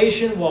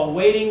salvation while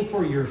waiting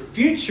for your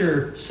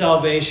future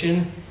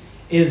salvation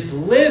is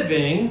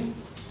living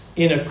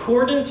in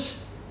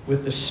accordance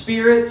with the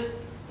Spirit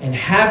and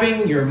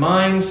having your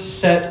minds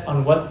set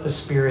on what the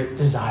Spirit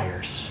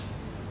desires.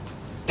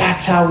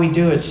 That's how we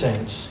do it,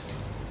 saints.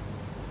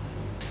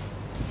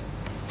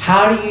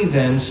 how do you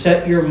then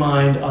set your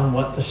mind on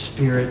what the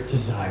Spirit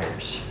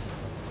desires?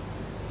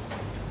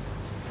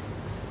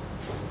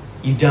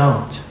 You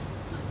don't.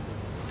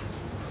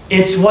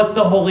 It's what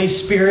the Holy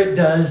Spirit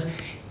does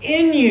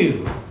in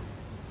you.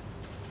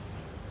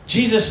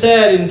 Jesus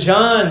said in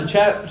John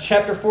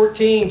chapter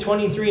 14,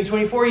 23 and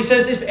 24, he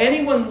says, if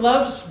anyone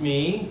loves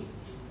me,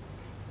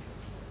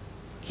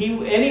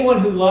 anyone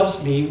who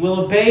loves me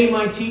will obey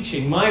my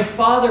teaching. My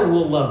Father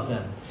will love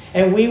them,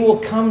 and we will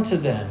come to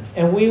them,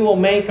 and we will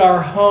make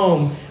our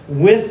home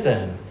with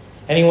them.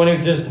 Anyone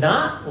who does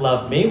not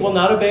love me will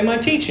not obey my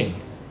teaching.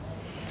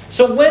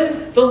 So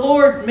when the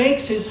Lord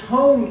makes his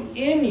home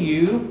in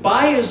you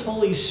by his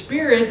Holy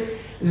Spirit,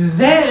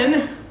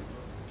 then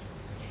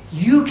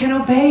you can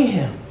obey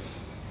him.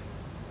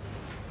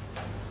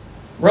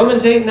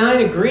 Romans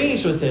 8:9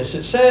 agrees with this.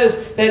 It says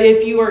that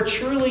if you are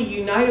truly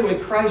united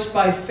with Christ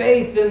by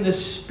faith, then the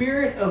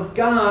Spirit of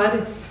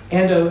God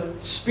and the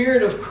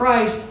Spirit of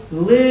Christ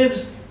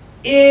lives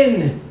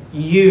in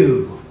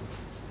you.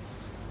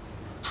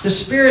 The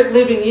Spirit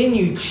living in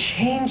you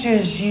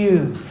changes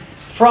you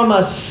from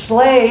a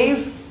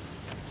slave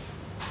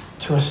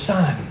to a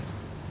son,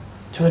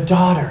 to a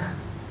daughter.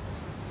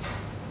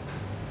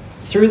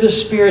 Through the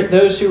Spirit,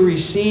 those who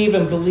receive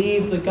and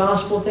believe the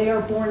gospel, they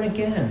are born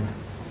again.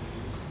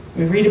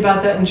 We read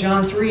about that in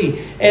John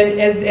 3.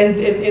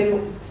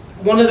 And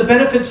one of the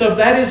benefits of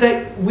that is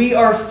that we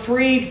are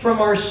freed from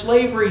our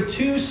slavery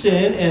to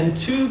sin and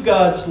to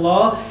God's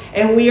law,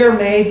 and we are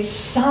made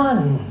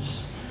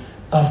sons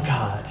of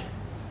God.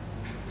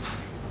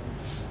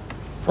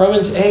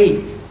 Romans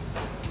 8,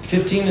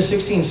 15 to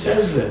 16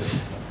 says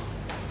this.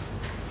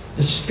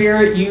 The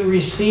Spirit you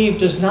receive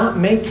does not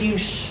make you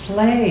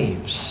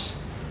slaves,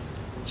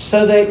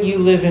 so that you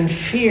live in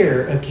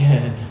fear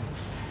again.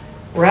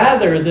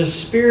 Rather, the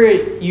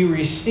Spirit you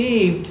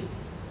received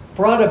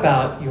brought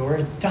about your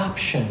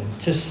adoption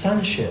to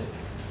sonship.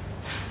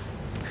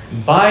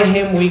 By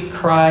him we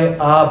cry,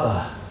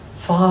 Abba,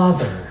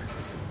 Father.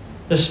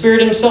 The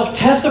Spirit himself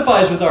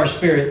testifies with our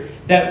spirit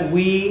that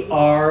we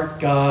are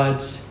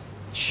God's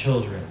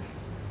children.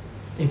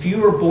 If you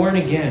were born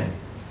again,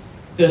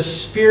 the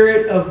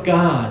Spirit of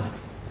God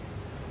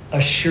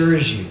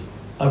assures you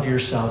of your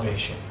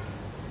salvation.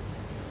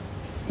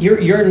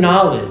 Your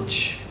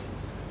knowledge,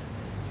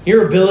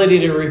 your ability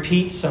to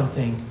repeat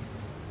something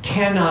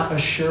cannot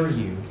assure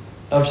you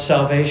of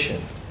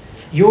salvation.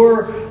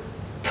 Your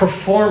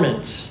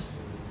performance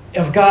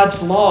of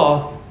God's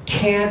law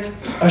can't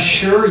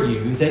assure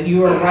you that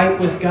you are right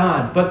with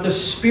God. But the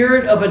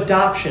Spirit of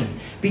adoption,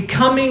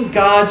 becoming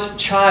God's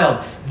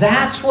child,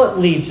 that's what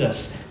leads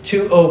us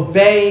to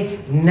obey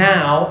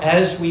now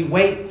as we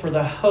wait for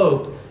the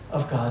hope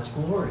of God's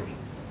glory.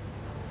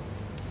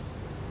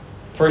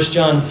 1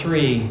 John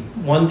 3,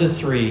 1 to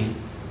 3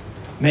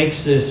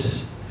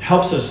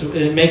 helps us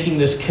in making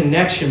this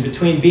connection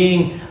between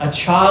being a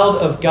child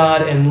of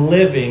God and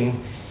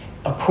living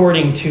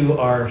according to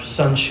our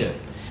sonship.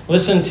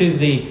 Listen to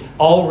the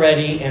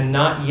already and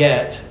not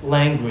yet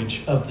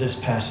language of this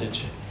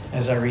passage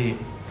as I read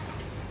it.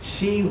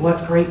 See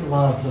what great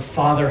love the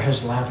Father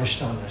has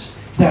lavished on us,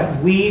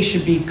 that we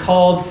should be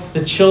called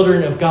the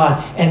children of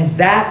God. And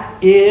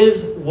that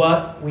is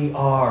what we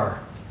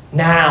are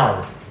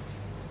now.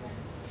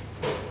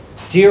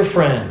 Dear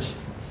friends,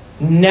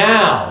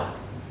 now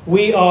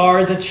we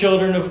are the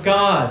children of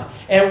God.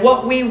 And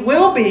what we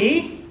will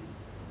be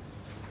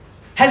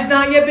has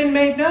not yet been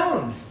made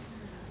known.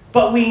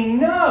 But we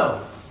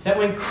know that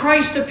when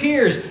Christ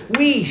appears,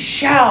 we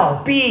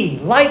shall be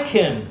like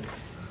him.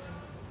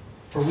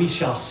 For we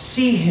shall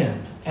see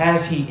him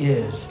as he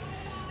is.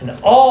 And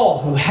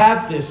all who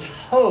have this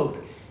hope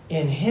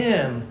in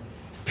him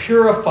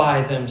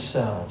purify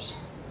themselves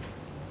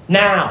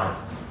now,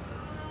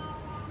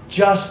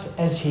 just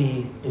as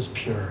he is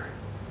pure.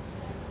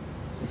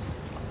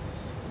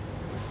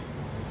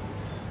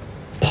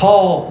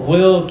 Paul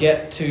will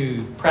get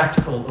to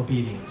practical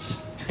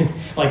obedience.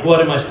 Like,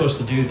 what am I supposed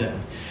to do then?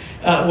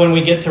 When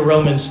we get to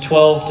Romans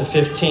 12 to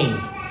 15.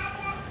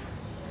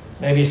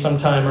 Maybe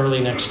sometime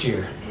early next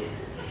year.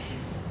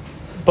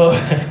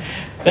 But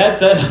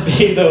that'll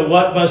be the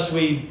what must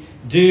we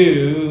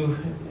do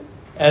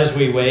as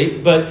we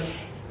wait. But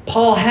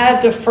Paul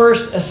had to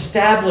first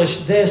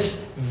establish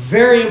this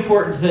very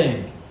important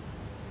thing.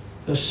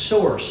 The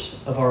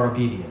source of our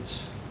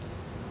obedience.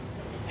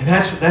 And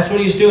that's what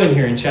he's doing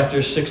here in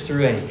chapters 6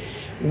 through 8.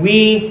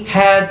 We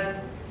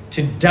had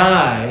to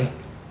die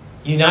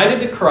united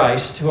to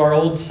Christ, to our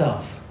old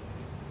self.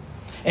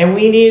 And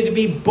we needed to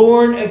be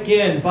born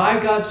again by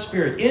God's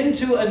Spirit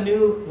into a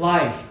new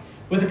life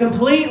with a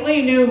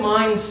completely new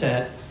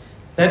mindset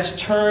that's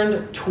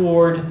turned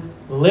toward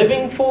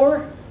living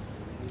for,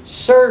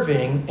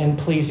 serving, and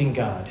pleasing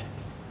God.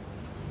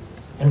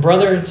 And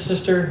brother and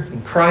sister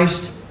in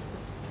Christ,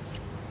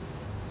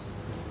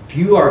 if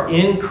you are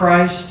in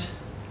Christ,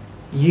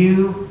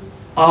 you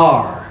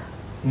are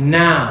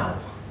now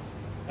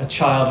a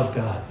child of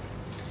God.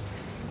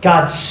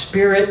 God's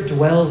Spirit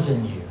dwells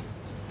in you.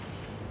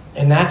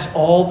 And that's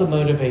all the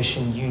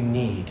motivation you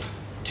need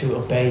to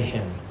obey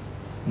him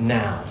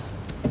now.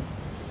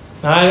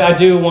 Now, I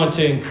do want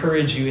to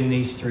encourage you in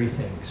these three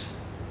things.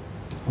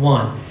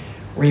 One,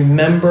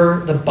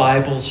 remember the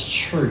Bible's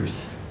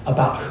truth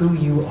about who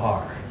you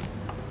are.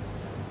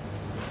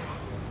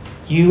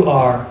 You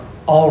are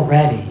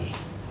already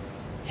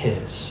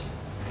His,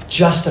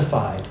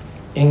 justified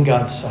in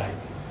God's sight.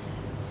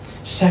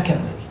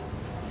 Secondly,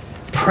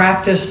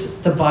 practice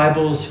the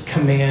Bible's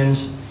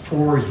commands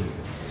for you.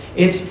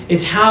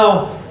 It's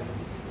how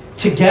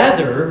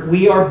together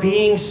we are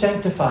being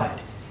sanctified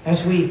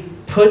as we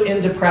put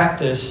into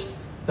practice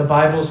the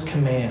Bible's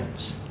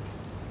commands.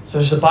 So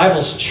there's the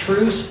Bible's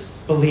truths,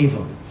 believe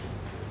them.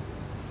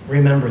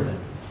 Remember them.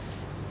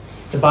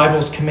 The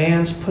Bible's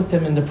commands, put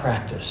them into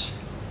practice.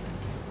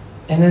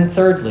 And then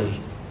thirdly,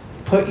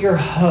 put your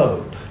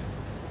hope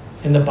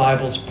in the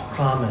Bible's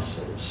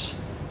promises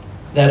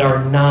that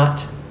are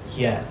not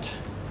yet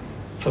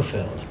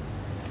fulfilled.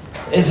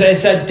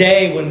 It's that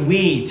day when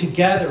we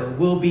together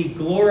will be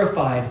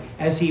glorified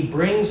as He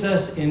brings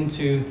us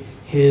into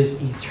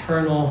His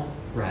eternal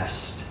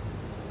rest.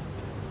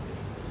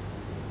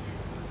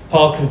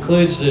 Paul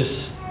concludes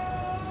this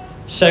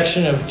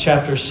section of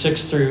chapters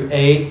 6 through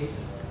 8,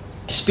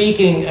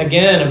 speaking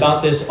again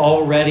about this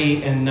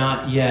already and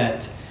not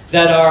yet.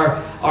 That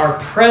our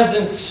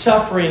present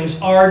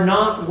sufferings are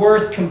not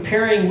worth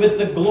comparing with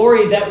the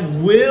glory that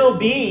will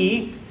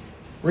be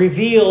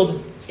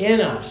revealed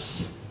in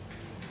us.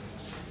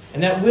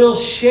 And that we'll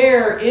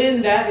share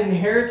in that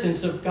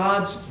inheritance of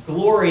God's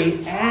glory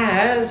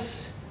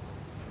that's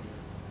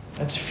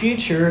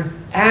future,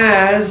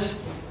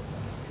 as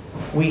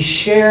we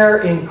share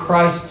in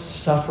Christ's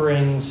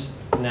sufferings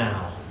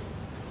now.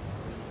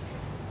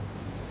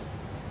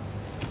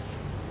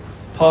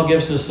 Paul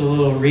gives us a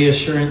little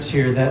reassurance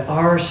here that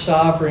our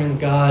sovereign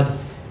God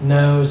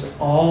knows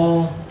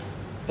all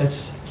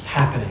that's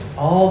happening,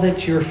 all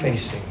that you're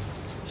facing,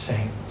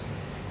 saint.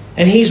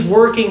 And He's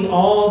working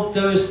all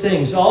those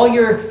things, all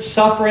your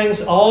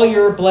sufferings, all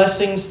your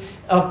blessings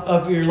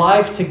of your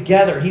life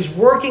together. He's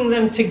working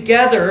them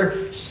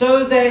together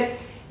so that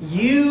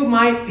you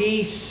might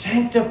be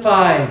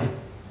sanctified,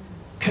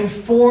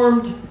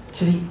 conformed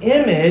to the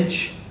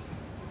image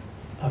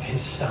of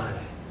His Son.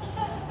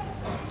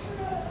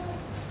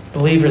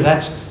 Believer,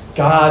 that's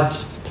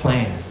God's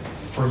plan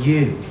for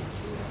you.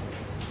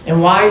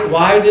 And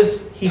why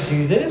does He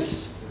do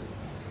this?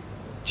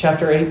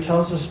 Chapter 8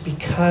 tells us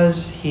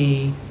because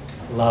He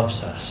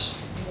loves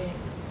us.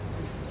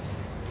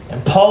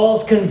 And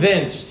Paul's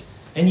convinced,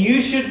 and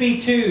you should be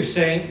too,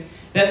 saint,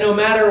 that no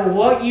matter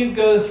what you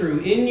go through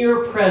in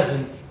your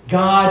present,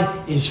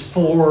 God is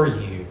for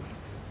you.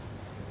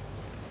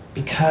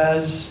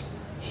 Because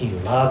He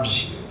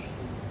loves you.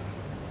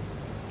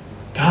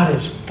 God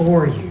is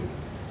for you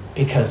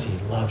because He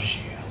loves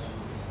you.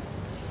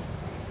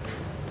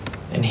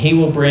 And He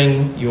will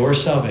bring your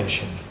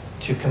salvation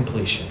to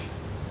completion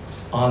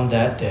on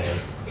that day.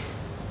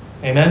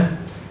 Amen?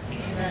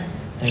 Amen.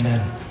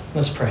 Amen.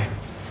 Let's pray.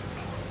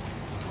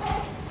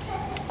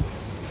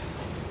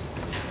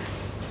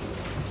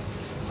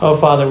 Oh,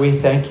 Father, we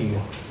thank You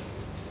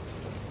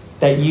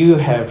that You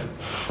have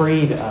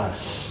freed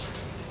us.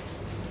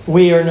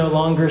 We are no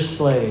longer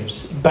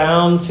slaves,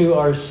 bound to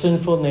our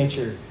sinful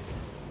nature.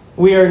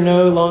 We are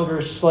no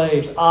longer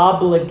slaves,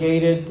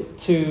 obligated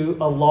to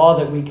a law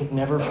that we could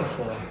never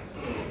fulfill.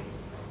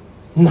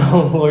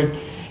 No, Lord,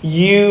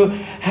 You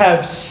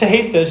have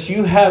saved us.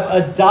 You have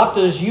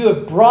adopted us. You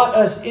have brought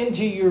us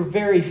into Your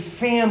very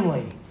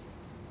family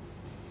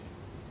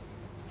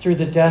through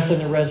the death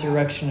and the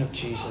resurrection of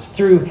Jesus,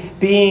 through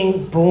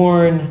being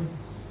born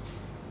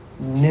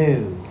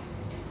new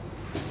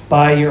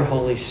by Your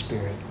Holy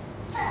Spirit.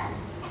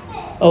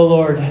 Oh,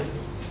 Lord,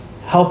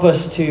 help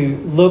us to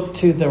look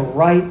to the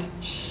right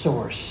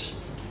source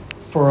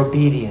for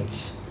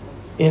obedience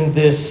in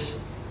this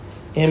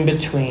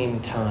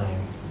in-between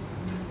time,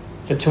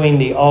 between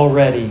the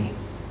already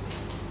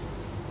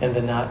and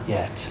the not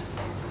yet.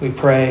 We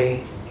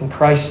pray in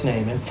Christ's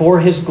name and for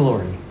His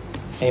glory.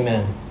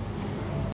 Amen.